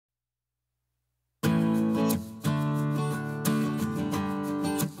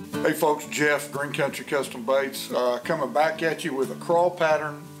Hey folks, Jeff, Green Country Custom Baits, coming back at you with a crawl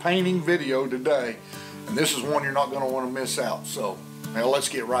pattern painting video today. And this is one you're not going to want to miss out. So now let's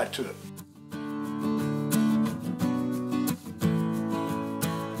get right to it.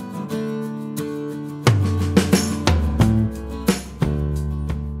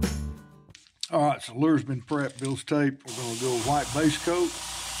 Alright, so lure's been prepped, Bill's tape. We're going to go white base coat.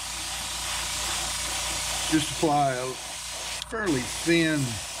 Just apply a fairly thin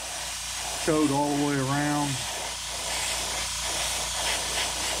coat all the way around.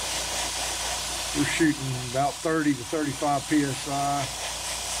 We're shooting about 30 to 35 psi.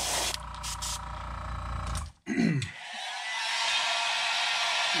 Do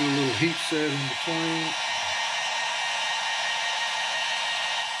a little heat set in between.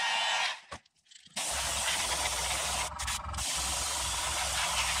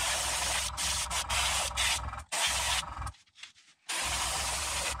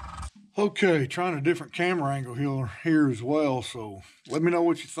 Okay, trying a different camera angle here as well, so let me know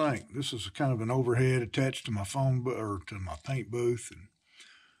what you think. This is kind of an overhead attached to my phone or to my paint booth, and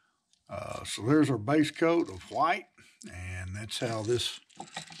so there's our base coat of white, and that's how this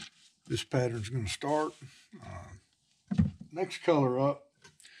pattern's going to start. Next color up,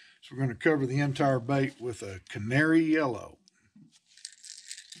 so we're going to cover the entire bait with a canary yellow.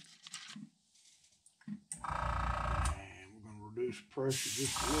 And we're going to reduce pressure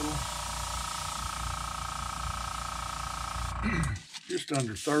just a little. Just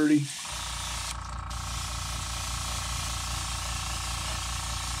under 30.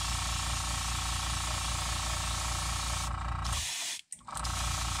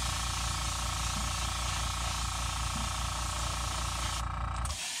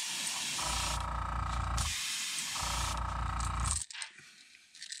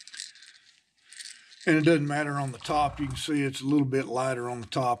 And it doesn't matter on the top. You can see it's a little bit lighter on the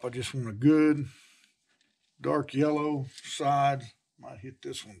top. I just want a good dark yellow side. Might hit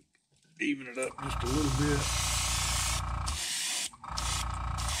this one, even it up just a little bit.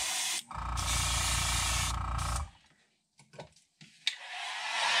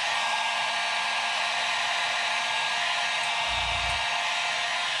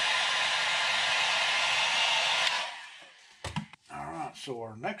 All right, so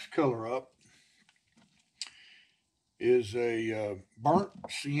our next color up is a burnt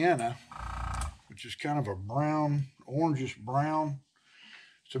sienna, which is kind of a brown, orangish brown.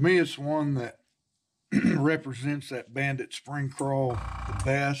 To me, it's one that represents that Bandit Spring Craw the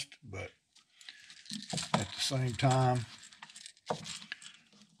best, but at the same time,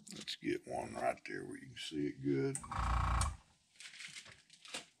 let's get one right there where you can see it good.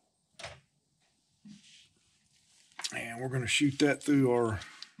 And we're going to shoot that through our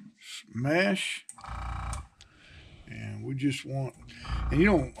mesh. And we just want, and you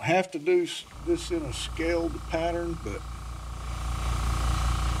don't have to do this in a scaled pattern, but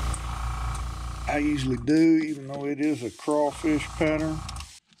I usually do, even though it is a crawfish pattern.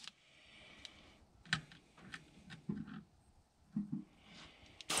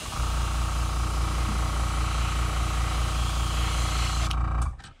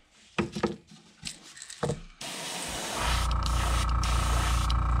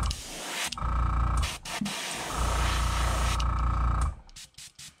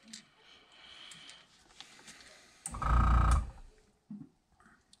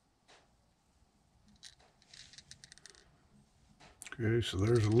 Okay, so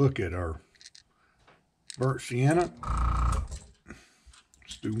there's a look at our burnt sienna.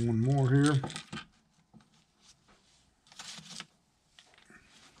 Let's do one more here.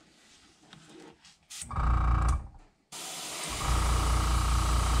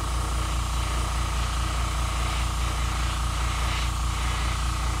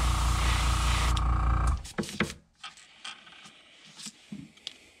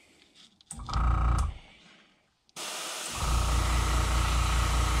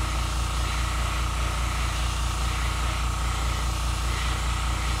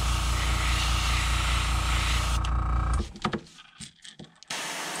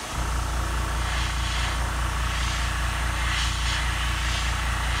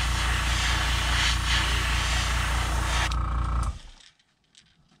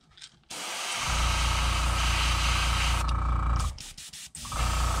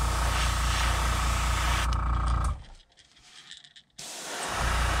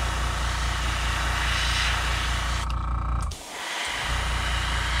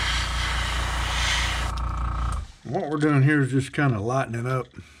 What we're doing here is just kind of lightening it up,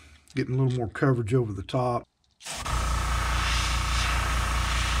 getting a little more coverage over the top.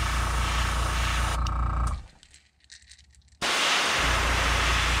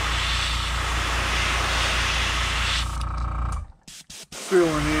 filling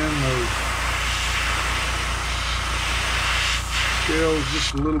in those shells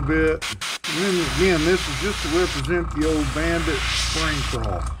just a little bit. And then again, this is just to represent the old Bandit Spring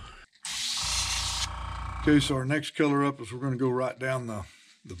Craw. Okay, so our next color up is we're going to go right down the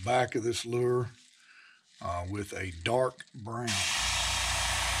back of this lure with a dark brown.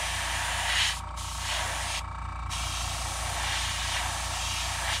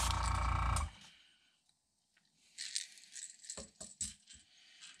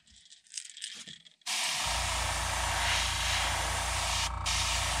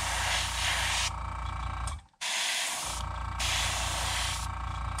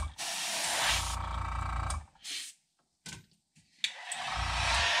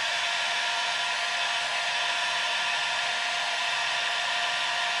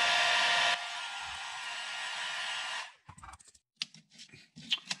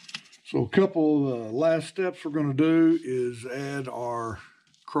 So a couple of last steps we're going to do is add our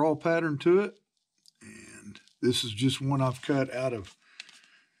crawl pattern to it. And this is just one I've cut out of,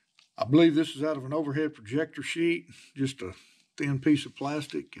 I believe this is out of an overhead projector sheet, just a thin piece of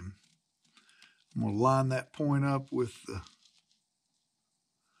plastic. And I'm going to line that point up with the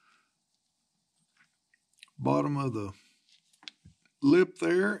bottom of the lip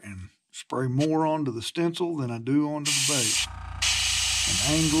there and spray more onto the stencil than I do onto the bait. And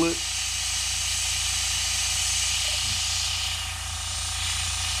angle it.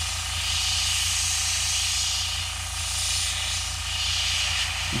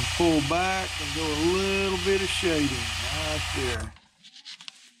 And pull back and go a little bit of shading right there.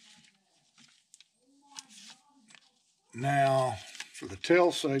 Now, for the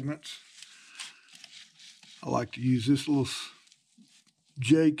tail segments, I like to use this little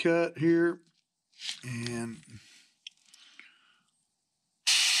J cut here and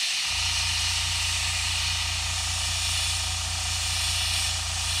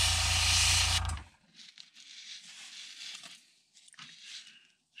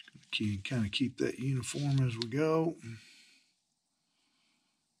kind of keep that uniform as we go.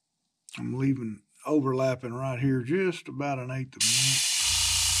 I'm leaving overlapping right here just about 1/8 of an inch.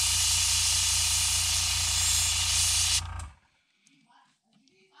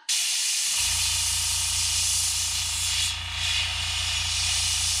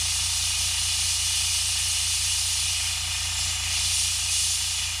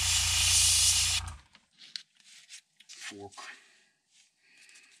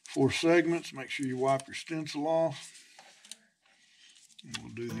 Four segments. Make sure you wipe your stencil off. And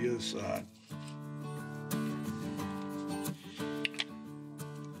we'll do the other side.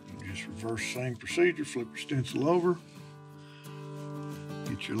 Just reverse same procedure. Flip your stencil over.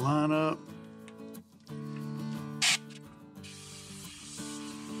 Get your line up.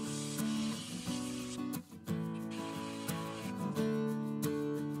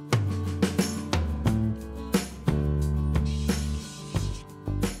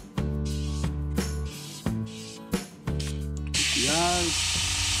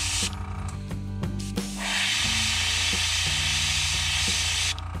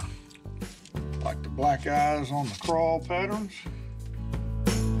 Like the black eyes on the crawl patterns.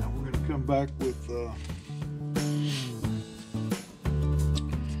 Now we're going to come back with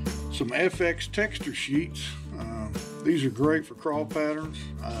some FX texture sheets. These are great for crawl patterns.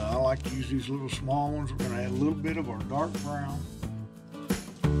 I like to use these little small ones. We're going to add a little bit of our dark brown.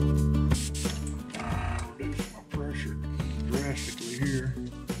 Reduce my pressure drastically here.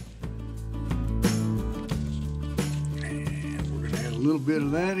 And we're going to add a little bit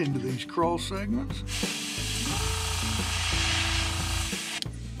of that into these crawl segments.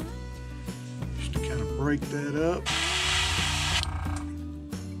 Just to kind of break that up.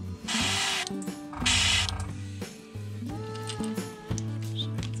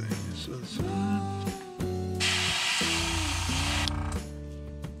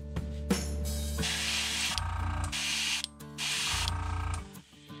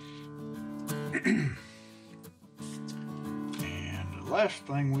 And the last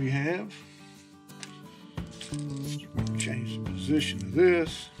thing we have, we're going to change the position of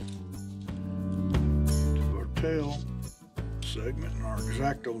this to our tail segment and our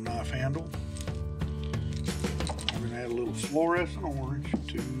X-Acto knife handle. We're going to add a little fluorescent orange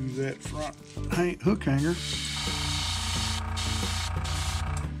to that front hook hanger.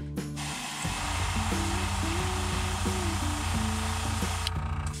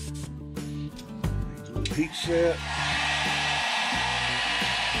 Heat set.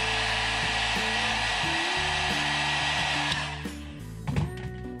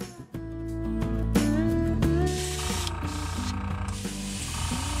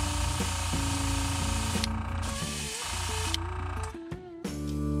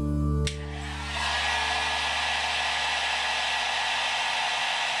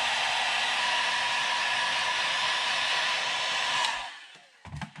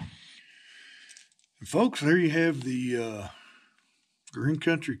 folks, there you have the Green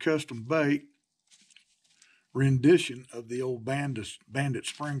Country Custom Bait rendition of the old Bandit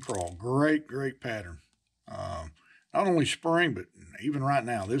Spring Craw. Great, great pattern. Not only spring, but even right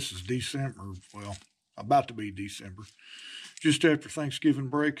now. This is December, well, about to be December. Just after Thanksgiving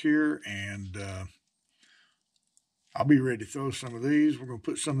break here, and I'll be ready to throw some of these. We're going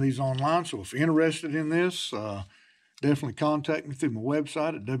to put some of these online, so if you're interested in this, definitely contact me through my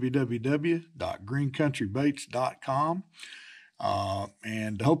website at www.greencountrybaits.com.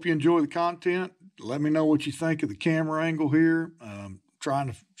 And I hope you enjoy the content. Let me know what you think of the camera angle here. Trying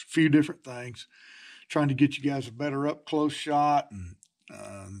a few different things, trying to get you guys a better up close shot. And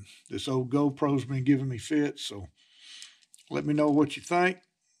this old GoPro's been giving me fits, so let me know what you think.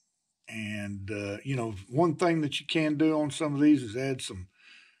 And you know, one thing that you can do on some of these is add some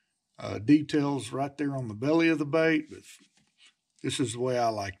details right there on the belly of the bait, but this is the way I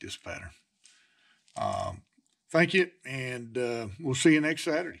like this pattern. Thank you, and we'll see you next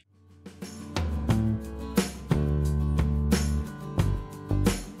Saturday.